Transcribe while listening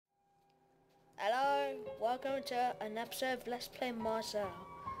Hello, welcome to an episode of Let's Play Marcel.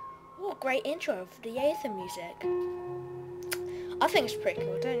 What a great intro for the Aether music. I think it's pretty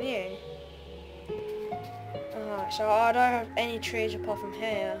cool, don't you? Alright, so I don't have any trees apart from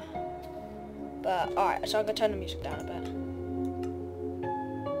here. But, alright, so I'm going to turn the music down a bit.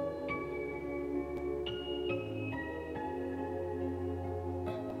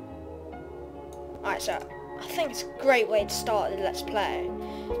 Alright, so I think it's a great way to start the Let's Play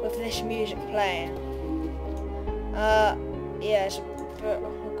with this music playing. Yes, but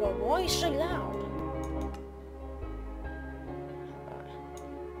oh god, why are you so loud?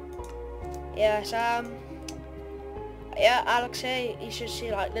 Yes, yeah, Alex here, you should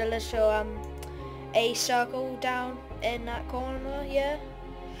see like the little A circle down in that corner, yeah.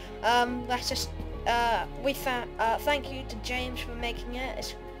 That's just thank you to James for making it.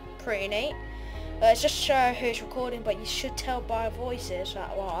 It's pretty neat. It's just to show who's recording, but you should tell by voices,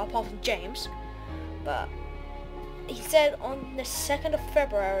 well, apart from James. But he said on the 2nd of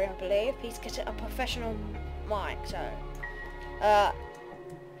February, I believe, he's getting a professional mic, so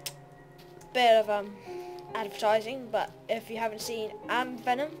bit of advertising. But if you haven't seen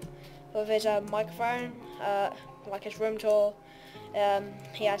Venom with his microphone, like his room tour,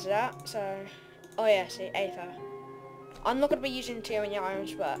 he has that. So, oh yeah, see, Aether. I'm not going to be using Tyrion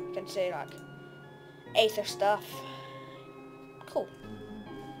Irons, but you can see like Aether stuff. Cool.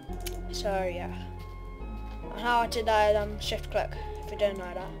 So yeah. And how I did that shift click, if you didn't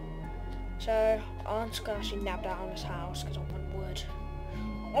know that. So I'm just gonna actually nab down this house because I want wood.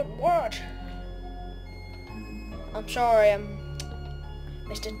 I want wood! I'm sorry,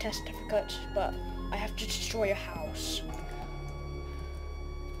 Mr. Testificate, but I have to destroy your house.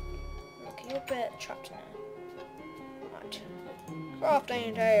 Look, you're a bit trapped in there. Right.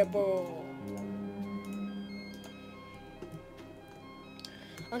 Crafting table.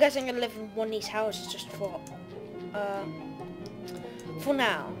 I guess I'm gonna live in one of these houses just for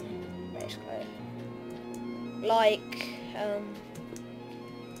now, basically. Like,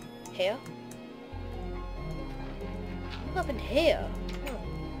 here. Nothing here. Oh.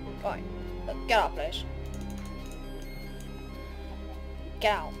 Right, look, get out, please.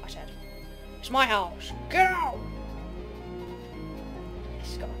 Get out, I said. It's my house. Get out!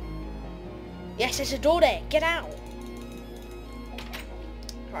 Yes, go on. Yes, there's a door there. Get out!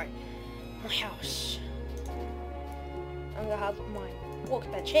 Right, my house. I'm gonna have my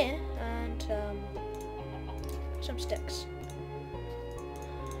workbench here and some sticks.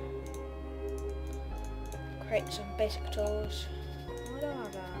 Create some basic tools. I don't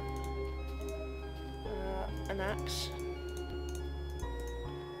have that. An axe.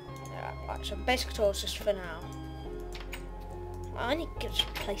 Yeah, right, some basic tools just for now. I need to get this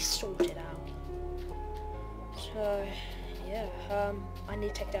place sorted out. So yeah, I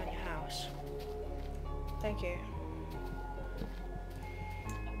need to take down your house. Thank you.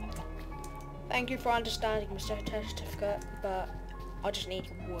 Thank you for understanding, Mr. Testificate, but I just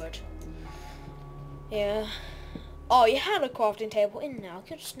need wood. Yeah. Oh, you had a crafting table in there. I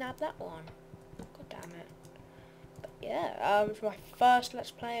could snap that one. God damn it. But yeah, it's my first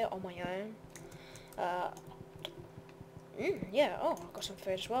Let's Play on my own. Yeah, oh, I've got some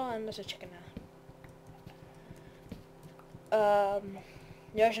food as well, and there's a chicken there.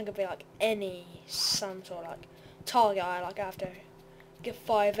 The ocean could be like some sort of like target I like. I have to get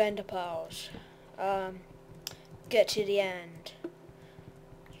 5 ender pearls, get to the end.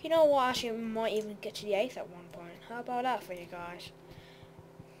 You know what, actually we might even get to the 8th at one point. How about that for you guys?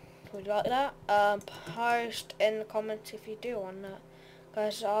 Would you like that? Post in the comments if you do want that,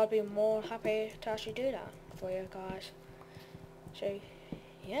 guys. I'll be more happy to actually do that for you guys. So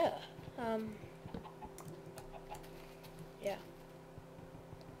yeah, yeah.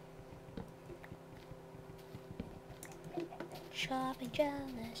 Chopping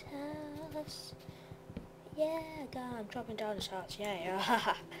down this house. Yeah, God, I'm chopping down this house.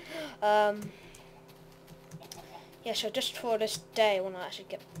 Yeah. Yeah, so just for this day, I want to actually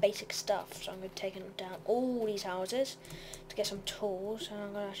get basic stuff. So I'm going to take down all these houses to get some tools. And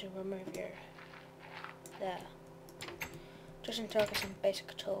I'm going to actually remove you. There. Just until I get some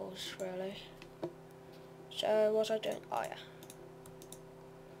basic tools, really. So, what was I doing? Oh, yeah.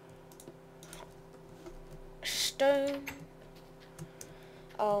 Stone.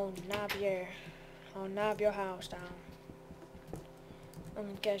 I'll nab your house down. I'm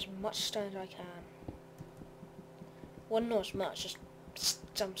gonna get as much stone as I can. Well, not as much, just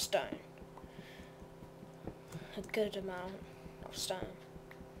some stone. A good amount of stone.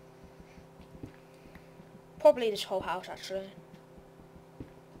 Probably this whole house, actually.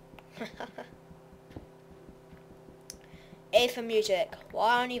 Aether music,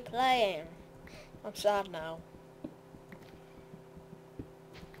 why aren't you playing? I'm sad now.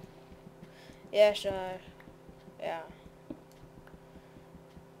 Yeah, so, yeah.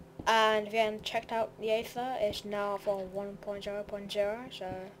 And if you haven't checked out the Aether, it's now for 1.0.0,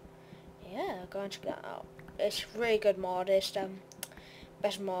 so yeah, go and check that out. It's a really good mod. It's the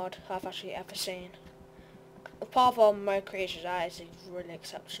best mod I've actually ever seen. Apart from my creatures, that is really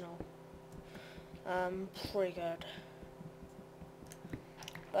exceptional. Pretty good.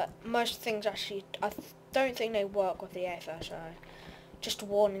 But most things actually, don't think they work with the Aether, so just a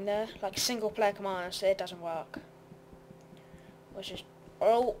warning there. Like single player commands, it doesn't work. Which is,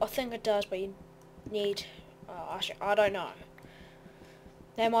 oh, I think it does, but you need, actually, I don't know.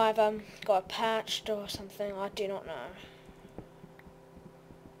 They might have got it patched or something, I do not know.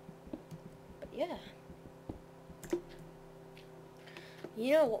 But yeah.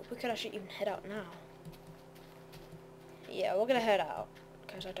 You know what, we could actually even head out now. Yeah, we're gonna head out,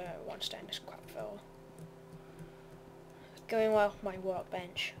 because I don't want to stay in this crapville. Going well with my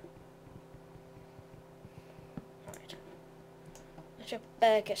workbench. Right. I should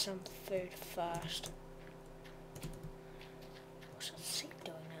better get some food first. What's that sheep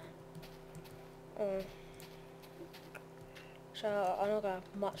doing now? Oh. So I'm not gonna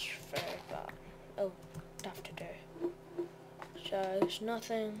have much food, but I'll have to do. So there's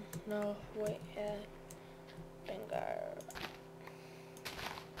nothing, no, wait here. Bingo.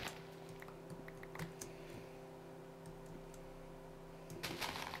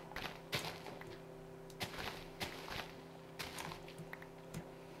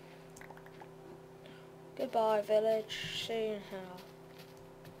 Goodbye village, see you now.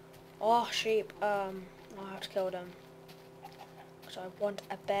 Oh sheep, I have to kill them. Because I want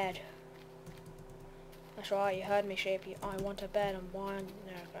a bed. That's right, you heard me sheep, I want a bed and wine.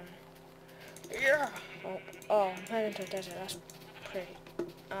 Yeah. Oh, I'm heading to a desert, that's pretty,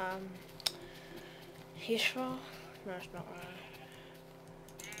 useful? No, it's not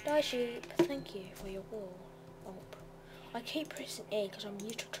right. Die sheep, thank you for your wool. Oh, I keep pressing A because I'm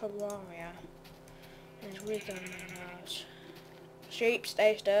used to Terraria. And it's really getting my nerves. Sheep,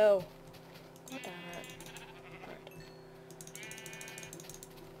 stay still. God damn it. Right.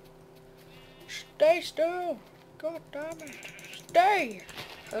 Stay still. God damn it. Stay.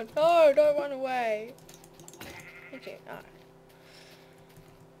 Oh, no, don't run away. Okay, alright.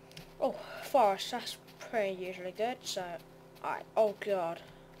 Oh, forest, that's pretty usually good, so, alright, oh god.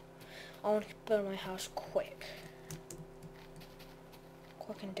 I want to build my house quick.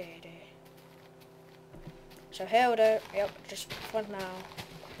 Quick and dirty. So here we do, yep, just for now,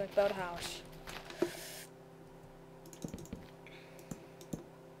 quick build a house.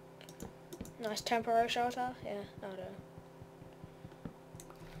 Nice temporary shelter, yeah, that'll do.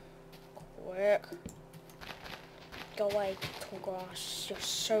 Quick. Go away, tall grass. You're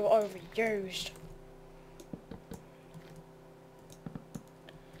so overused.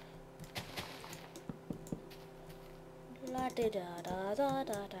 La di da da da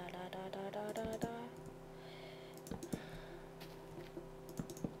da da da da da da da.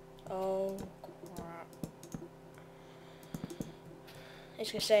 Oh crap.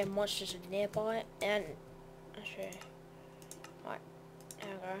 It's gonna say monsters are nearby and actually right,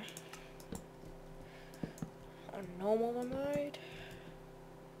 there we go. On normal mode.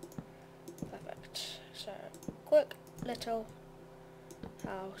 Perfect. So quick little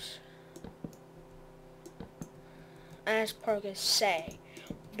house. As progress say,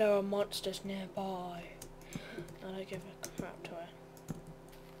 there are monsters nearby. I don't give a crap to it.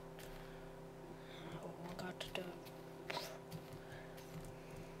 Oh, I got to do it.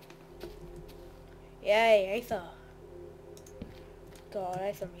 Yay, Aether. God,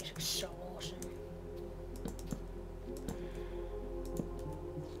 Aether music's so awesome.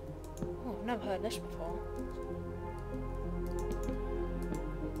 Oh, I've never heard this before.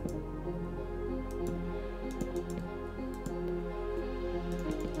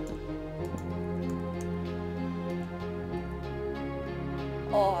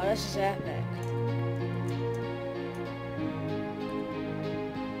 Oh, this is epic.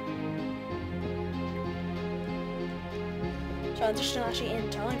 So I'm just actually in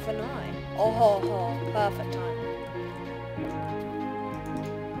time for 9. Oh, ho, ho, perfect time.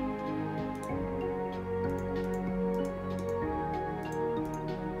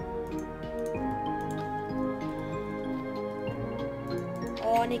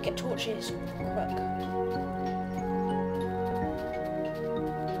 Oh, I need to get torches quick.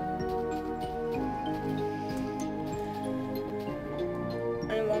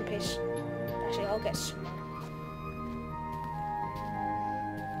 Only one piece. Actually, I'll get some.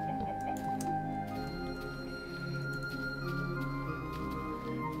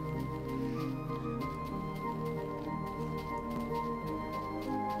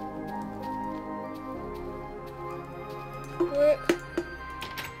 work.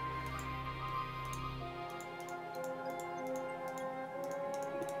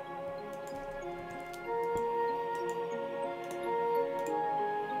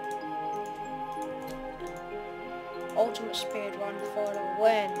 Ultimate speed run for the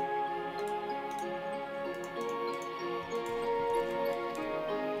win.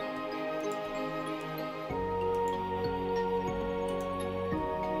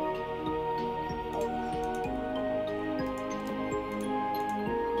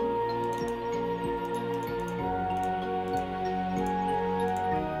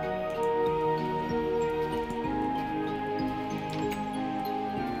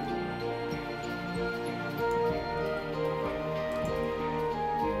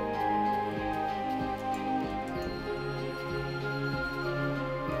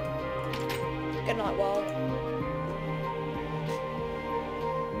 Good night, world.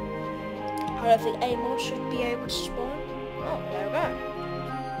 I don't think Amor should be able to spawn. Oh, there we go.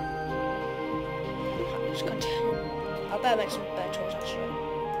 Just continue. I better make some better tools actually.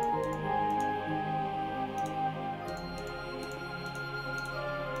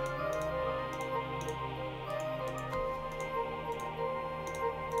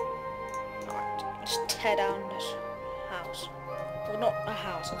 Alright, let's tear down this house. Well, not a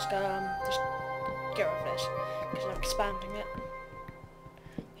house, let's go, just get rid of this, because I'm expanding it.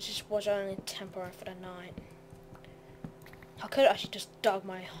 This was only temporary for the night. I could have actually just dug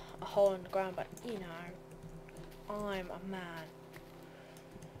a hole in the ground, but you know, I'm a man.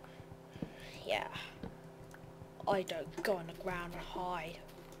 Yeah. I don't go on the ground and hide.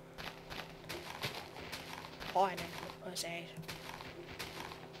 Hiding, I say.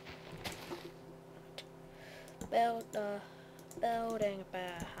 Building a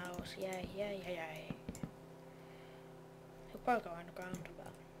better house, yay, yay, yay, yay. He'll probably go underground,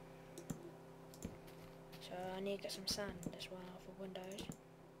 but... So I need to get some sand as well for windows.